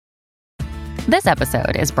This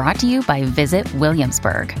episode is brought to you by Visit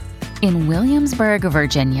Williamsburg. In Williamsburg,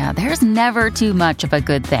 Virginia, there's never too much of a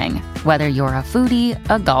good thing. Whether you're a foodie,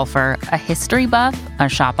 a golfer, a history buff, a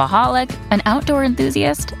shopaholic, an outdoor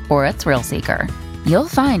enthusiast, or a thrill seeker, you'll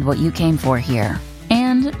find what you came for here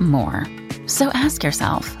and more. So ask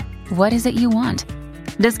yourself, what is it you want?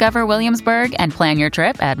 Discover Williamsburg and plan your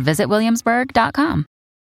trip at visitwilliamsburg.com.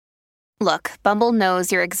 Look, Bumble knows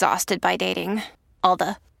you're exhausted by dating. All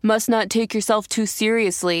the must not take yourself too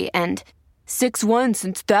seriously and 6'1"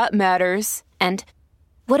 since that matters. And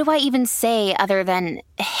what do I even say other than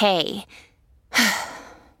hey?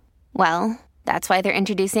 Well, that's why they're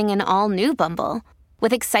introducing an all-new Bumble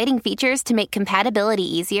with exciting features to make compatibility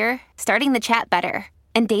easier, starting the chat better,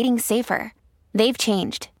 and dating safer. They've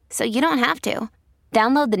changed, so you don't have to.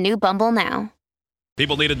 Download the new Bumble now.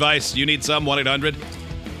 People need advice. You need some.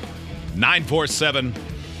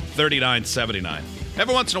 1-800-947-3979.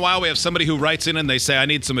 Every once in a while, we have somebody who writes in and they say, I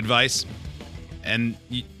need some advice. And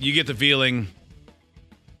you get the feeling,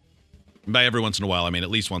 by every once in a while, I mean at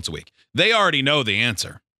least once a week, they already know the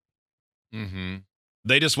answer. Mm-hmm.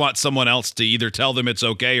 They just want someone else to either tell them it's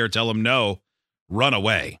okay or tell them no, run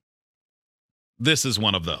away. This is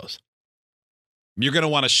one of those. You're going to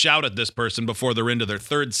want to shout at this person before they're into their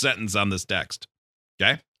third sentence on this text.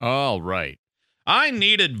 Okay? All right. I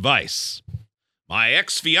need advice. My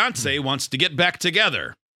ex-fiance wants to get back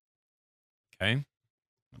together. Okay.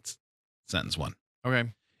 That's sentence one.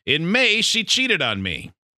 Okay. In May, she cheated on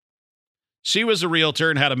me. She was a realtor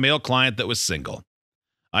and had a male client that was single.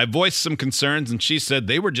 I voiced some concerns and she said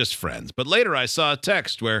they were just friends. But later I saw a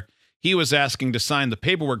text where he was asking to sign the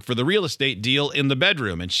paperwork for the real estate deal in the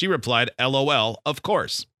bedroom. And she replied, LOL, of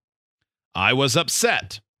course. I was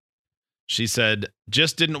upset. She said,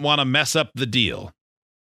 just didn't want to mess up the deal.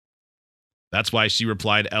 That's why she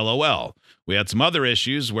replied, LOL. We had some other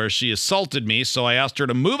issues where she assaulted me, so I asked her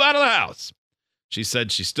to move out of the house. She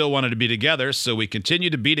said she still wanted to be together, so we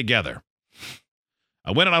continued to be together.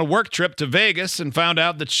 I went on a work trip to Vegas and found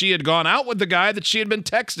out that she had gone out with the guy that she had been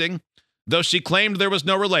texting, though she claimed there was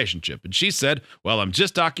no relationship. And she said, well, I'm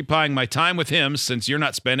just occupying my time with him since you're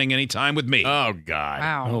not spending any time with me. Oh, God.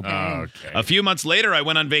 Wow. Okay. A few months later, I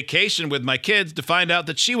went on vacation with my kids to find out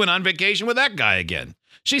that she went on vacation with that guy again.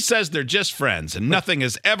 She says they're just friends and nothing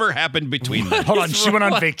has ever happened between them. Hold on, she went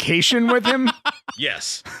on vacation with him?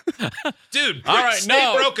 Yes. Dude, All right,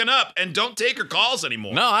 stay broken up and don't take her calls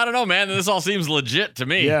anymore. No, I don't know, man. This all seems legit to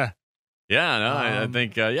me. Yeah. Yeah, no, I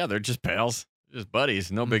think, they're just pals. Just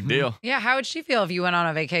buddies. No big deal. Yeah, how would she feel if you went on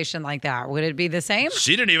a vacation like that? Would it be the same?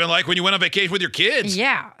 She didn't even like when you went on vacation with your kids.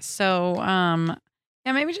 Yeah. So,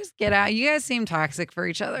 maybe just get out. You guys seem toxic for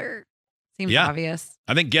each other. Seems obvious.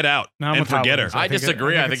 I think get out No, I'm and with Hot forget her. Wings. I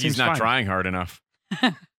disagree. I it think he's seems not fine. trying hard enough.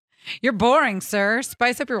 You're boring, sir.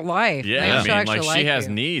 Spice up your life. Yeah, Maybe I she'll mean, actually like she has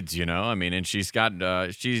you. needs, you know. I mean, and she's got,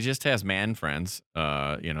 she just has man friends.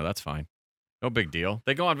 That's fine. No big deal.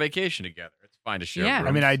 They go on vacation together. It's fine to share. Yeah.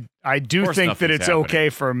 rooms. I mean, I do course think that nothing's it's happening. okay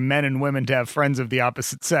for men and women to have friends of the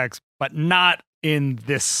opposite sex, but not in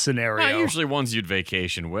this scenario. Not usually ones you'd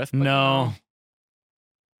vacation with. But No.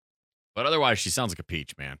 But otherwise, she sounds like a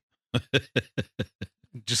peach, man.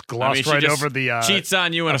 Just glossed she right just over the cheats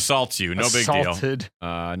on you and assaults you. No big deal. assaulted.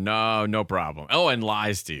 No problem. Oh, and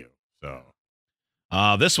lies to you. So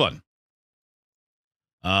This one.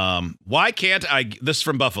 Why can't I? This is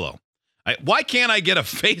from Buffalo. Why can't I get a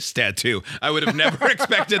face tattoo? I would have never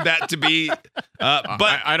expected that to be. But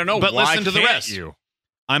I don't know. But why listen to the can't rest. You?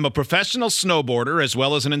 I'm a professional snowboarder as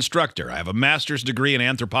well as an instructor. I have a master's degree in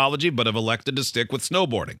anthropology, but have elected to stick with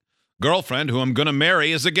snowboarding. Girlfriend, who I'm going to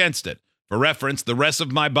marry, is against it. For reference, the rest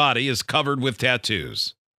of my body is covered with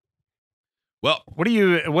tattoos. Well,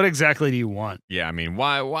 What exactly do you want? Yeah, I mean,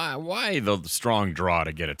 why the strong draw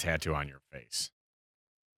to get a tattoo on your face?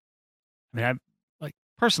 I mean,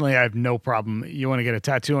 personally, I have no problem. You want to get a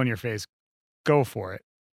tattoo on your face, go for it.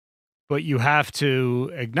 But you have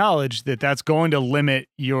to acknowledge that that's going to limit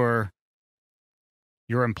your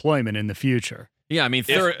employment in the future. Yeah, I mean,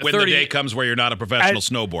 when the day comes where you're not a professional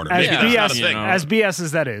snowboarder, As maybe that's not a BS, thing. as BS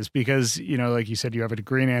as that is, because, like you said, you have a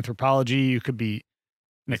degree in anthropology. You could be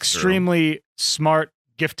an extremely smart,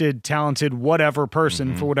 gifted, talented, whatever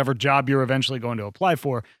person for whatever job you're eventually going to apply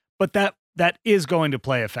for. But that is going to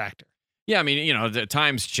play a factor. Yeah, I mean, the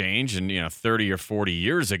times change, and 30 or 40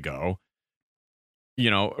 years ago,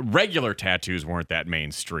 regular tattoos weren't that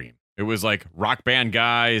mainstream. It was like rock band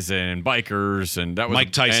guys and bikers, and that was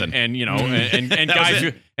Mike Tyson, and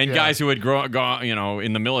guys who had gone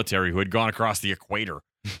in the military who had gone across the equator.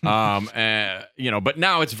 But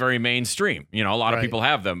now it's very mainstream. A lot of people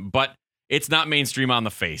have them, but it's not mainstream on the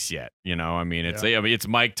face yet. You know, I mean, it's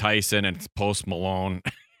Mike Tyson and it's Post Malone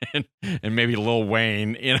and maybe Lil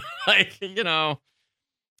Wayne. You know, like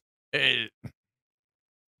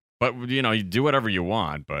but you do whatever you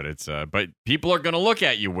want. But it's but people are gonna look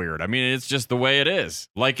at you weird. I mean, it's just the way it is.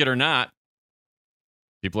 Like it or not,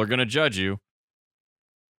 people are gonna judge you.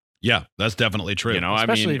 Yeah, that's definitely true. You know,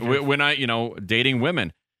 Especially I mean, when I dating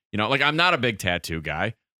women, like I'm not a big tattoo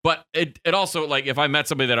guy. But it also, like, if I met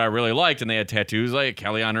somebody that I really liked and they had tattoos, like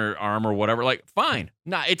Kelly on her arm or whatever, like, fine.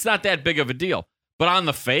 It's not that big of a deal. But on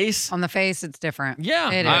the face, it's different.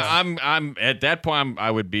 yeah, It is. I'm at that point. I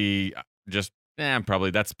would be just,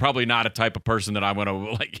 that's probably not a type of person that I'm gonna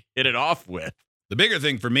like hit it off with. The bigger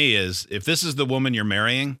thing for me is if this is the woman you're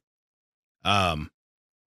marrying,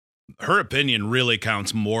 her opinion really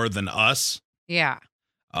counts more than us. Yeah.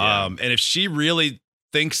 And if she really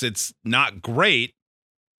thinks it's not great.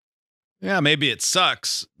 Yeah, maybe it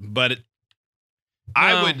sucks, but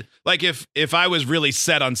I would like if I was really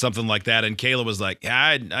set on something like that and Kayla was like,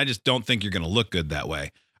 I just don't think you're going to look good that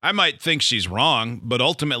way. I might think she's wrong, but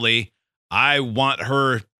ultimately I want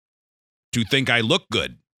her to think I look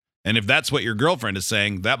good. And if that's what your girlfriend is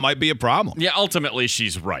saying, that might be a problem. Yeah, ultimately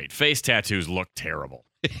she's right. Face tattoos look terrible.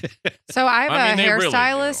 So I have a they really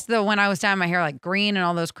hairstylist that when I was dyeing my hair like green and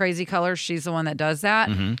all those crazy colors, she's the one that does that.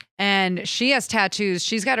 Mm-hmm. And she has tattoos.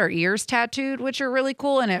 She's got her ears tattooed, which are really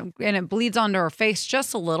cool, and it bleeds onto her face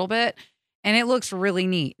just a little bit, and it looks really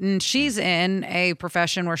neat. And she's in a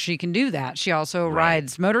profession where she can do that. She also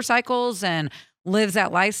rides motorcycles and lives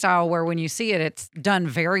that lifestyle where when you see it, it's done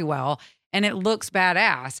very well and it looks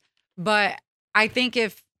badass. But I think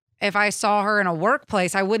if I saw her in a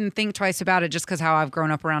workplace, I wouldn't think twice about it just because how I've grown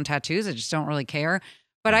up around tattoos. I just don't really care.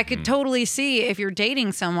 But I could totally see if you're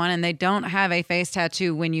dating someone and they don't have a face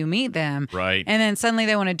tattoo when you meet them. Right. And then suddenly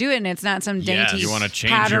they want to do it and it's not some dainty you wanna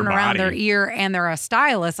change pattern your around body. their ear and they're a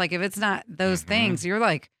stylist. Like if it's not those things, you're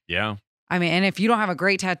like, Yeah. I mean, and if you don't have a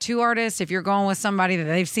great tattoo artist, if you're going with somebody that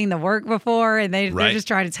they've seen the work before and they're just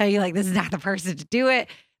trying to tell you like, this is not the person to do it.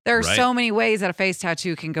 There are so many ways that a face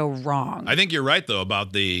tattoo can go wrong. I think you're right, though,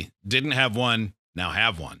 about the didn't have one, now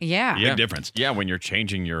have one. Yeah. Big difference. Yeah, when you're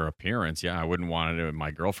changing your appearance, I wouldn't want it if my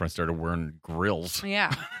girlfriend started wearing grills.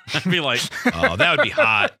 Yeah. I'd be like, Oh, that would be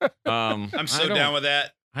hot. I'm so down with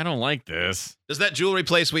that. I don't like this. Does that jewelry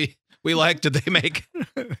place we like, did they make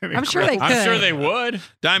I'm sure they could. I'm sure they would.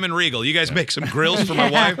 Diamond Regal? You guys make some grills for my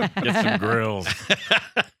wife? Get some grills.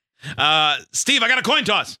 Steve, I got a coin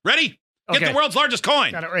toss. Ready? Get Okay. the world's largest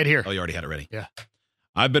coin. Got it right here. Oh, you already had it ready? Yeah.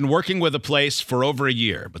 I've been working with a place for over a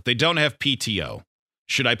year, but they don't have PTO.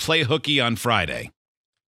 Should I play hooky on Friday?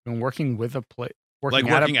 Been working with a place.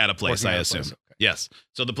 Working at a place, I assume. Okay. Yes.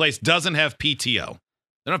 So the place doesn't have PTO.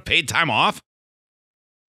 They don't have paid time off?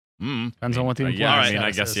 Depends on what the employee I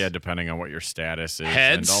status guess, is. depending on what your status is.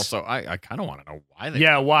 Heads? And also, I kind of want to know why they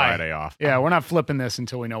Yeah, took why? Friday off. Yeah, we're not flipping this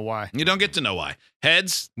until we know why. You don't get to know why.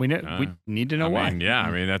 Heads? We need to know why.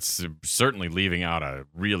 I mean, that's certainly leaving out a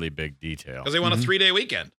really big detail. Because they want a 3-day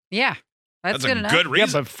weekend. Yeah. That's good a enough. good Yeah,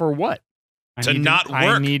 reason. but for what? To not I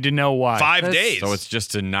work. need to know why. 5 Those- days. So it's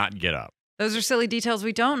just to not get up. Those are silly details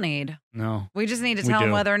we don't need. No. We just need to We tell them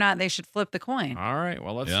do. whether or not they should flip the coin All right,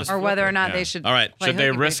 well, let's Yeah. just or flip whether it. or not Yeah. they should. All right. play Should they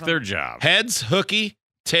hooky risk baseball. their job? Heads, hooky,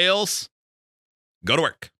 tails, go to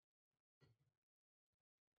work.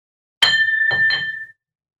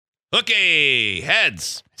 Hooky,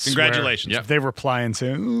 heads. Congratulations. Yep. If they reply and say,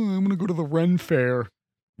 "Oh, I'm going to go to the Ren Fair."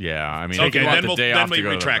 Yeah, I mean, Okay, if you want then the we'll- day then off we to go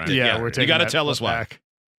to the retract rent. it. Yeah, Yeah. we're You taking gotta that tell us flip why. back.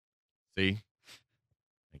 See?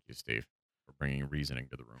 Thank you, Steve, for bringing reasoning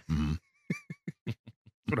to the room. Mhm. That's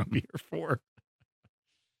what I'm here for.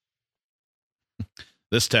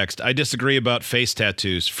 This text, I disagree about face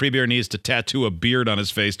tattoos. Freebeer needs to tattoo a beard on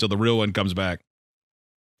his face till the real one comes back.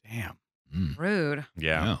 Damn. Rude.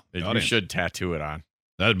 Yeah, the you audience. should tattoo it on.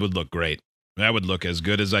 That would look great. That would look as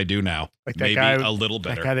good as I do now. Like that Maybe guy- a little That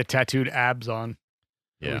better. guy that tattooed abs on.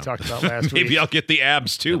 That Yeah, we talked about last Maybe week. I'll get the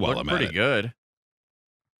abs too It while looked I'm pretty at it. good.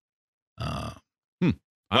 Uh, I'm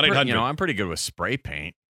 1-800. I'm pretty good with spray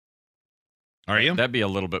paint. Are you? That'd be a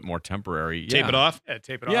little bit more temporary. Tape it off? Yeah,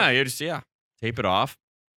 tape it Yeah, off. you just tape it off,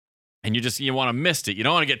 and you want to mist it. You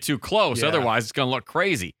don't want to get too close, Yeah. otherwise it's gonna look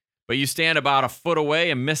crazy. But you stand about a foot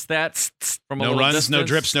away and miss that from a No little runs, distance. no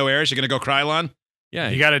drips, no airs. You're going to go Krylon? Yeah,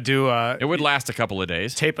 You got to do it would last a couple of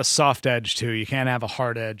days. tape a soft edge too. You can't have a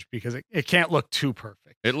hard edge because it can't look too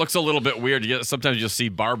perfect. It looks a little bit weird. Sometimes you'll see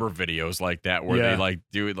barber videos like that where Yeah. they like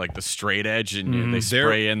do it like the straight edge and Mhm. they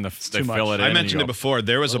spray in they too fill much. it in. I and mentioned you it go, before.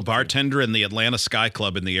 There was a Little too- bartender in the Atlanta Sky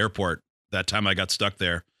Club in the airport that time I got stuck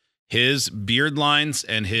there. His beard lines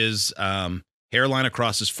and his hairline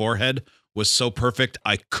across his forehead was so perfect,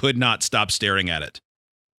 I could not stop staring at it.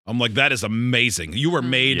 I'm like, that is amazing. You were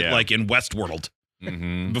made Yeah. like in Westworld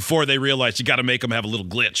Mm-hmm. before they realized you got to make them have a little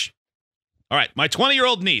glitch. All right, my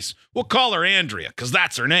 20-year-old niece, we'll call her Andrea because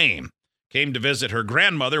that's her name, came to visit her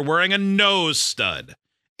grandmother wearing a nose stud.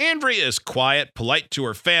 Andrea is quiet, polite to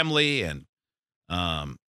her family, and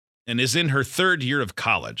is in her 3rd year of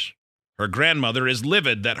college. Her grandmother is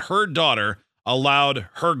livid that her daughter allowed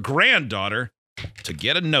her granddaughter to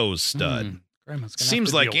get a nose stud. Grandma's gonna have Seems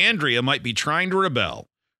to like deal with it. Andrea might be trying to rebel.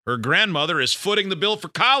 Her grandmother is footing the bill for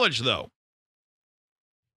college, though.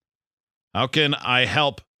 How can I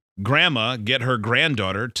help Grandma get her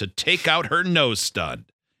granddaughter to take out her nose stud?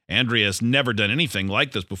 Andrea has never done anything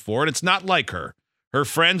like this before, and it's not like her. Her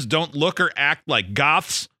friends don't look or act like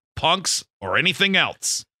goths, punks, or anything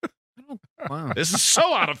else. Wow. This is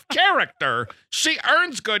so out of character. She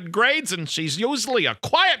earns good grades, and she's usually a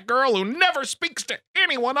quiet girl who never speaks to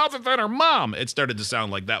anyone other than her mom. It started to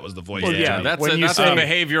sound like that was the voice. Well, of yeah, Jenny. That's when you the say-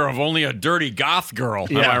 behavior of only a dirty goth girl.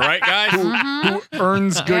 Yeah. Am I right, guys? Mhm. Who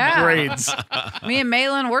earns good Yeah. grades? Me and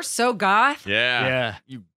Malin, we're so goth. Yeah. Yeah.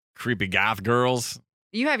 You creepy goth girls.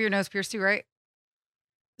 You have your nose pierced too, right?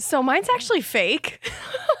 So mine's actually fake.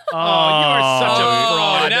 Oh, you are such a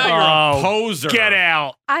fraud. Now you're a poser. Get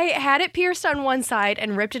out. I had it pierced on one side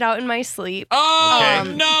and ripped it out in my sleep. Oh, Okay.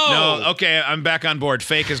 no. No, okay, I'm back on board.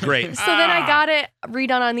 Fake is great. So then I got it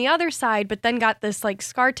redone on the other side, but then got this like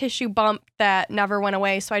scar tissue bump that never went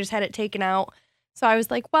away. So I just had it taken out. So I was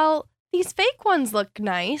like, well, these fake ones look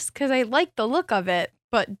nice because I like the look of it,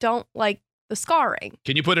 but don't like the scarring.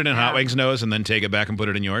 Can you put it in Hot Yeah. Wings' nose and then take it back and put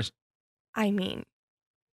it in yours? I mean,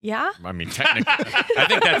 yeah. I mean, technically, I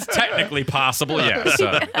think that's technically possible, yes.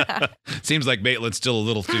 Seems like Maitland's still a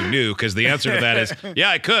little too new because the answer to that is, yeah,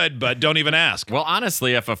 I could, but don't even ask. Well,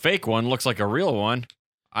 honestly, if a fake one looks like a real one,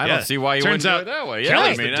 I Yeah. don't see why you Turns wouldn't do out it that way.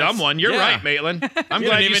 Kelly's I mean, the dumb that's- one. You're yeah. right, Maitland. I'm You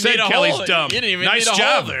glad didn't you even said need a Kelly's hole. dumb. You didn't even nice need a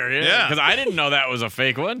job hole there. Yeah. Because I didn't know that was a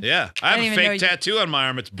fake one. Yeah, I have didn't a even fake know you- tattoo on my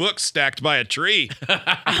arm. It's books stacked by a tree.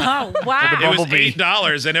 Oh, wow. It was Bumblebee.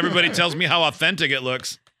 $8, and everybody tells me how authentic it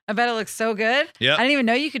looks. I bet it looks so good. Yep. I didn't even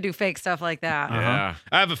know you could do fake stuff like that. Yeah.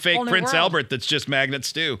 I have a fake Whole new Prince world. Albert that's just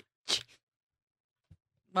magnets too.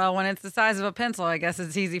 Well, when it's the size of a pencil, I guess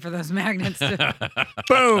it's easy for those magnets to,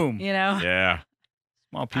 Boom. you know? Yeah.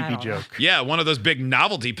 Small I pee-pee don't know. joke. Yeah, one of those big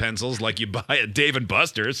novelty pencils like you buy at Dave &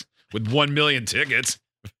 Buster's with 1 million tickets.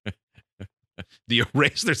 The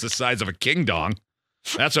eraser's the size of a king dong.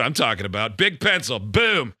 That's what I'm talking about. Big pencil.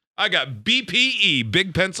 Boom. I got BPE,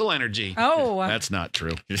 big pencil energy. Oh, That's not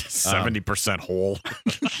true. 70% whole.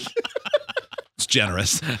 It's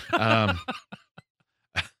generous.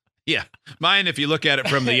 Yeah. Mine, if you look at it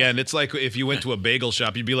from the end, it's like if you went to a bagel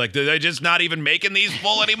shop, you'd be like, did they just not even making these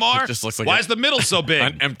full anymore? It just looks like Why a- is the middle so big?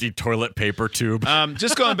 An empty toilet paper tube.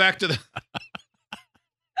 Just going back to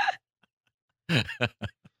the.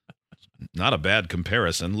 Not a bad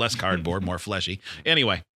comparison. Less cardboard, more fleshy.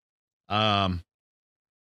 Anyway,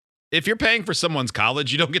 if you're paying for someone's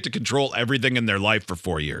college, you don't get to control everything in their life for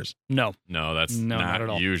 4 years. No. No, that's No, not not at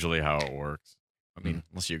all. usually how it works. I mean,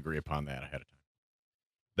 unless you agree upon that ahead of time.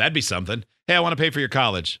 That'd be something. Hey, I want to pay for your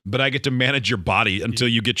college, but I get to manage your body until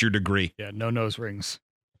you get your degree. Yeah, no nose rings.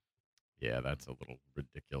 Yeah, that's a little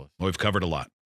ridiculous. Well, we've covered a lot.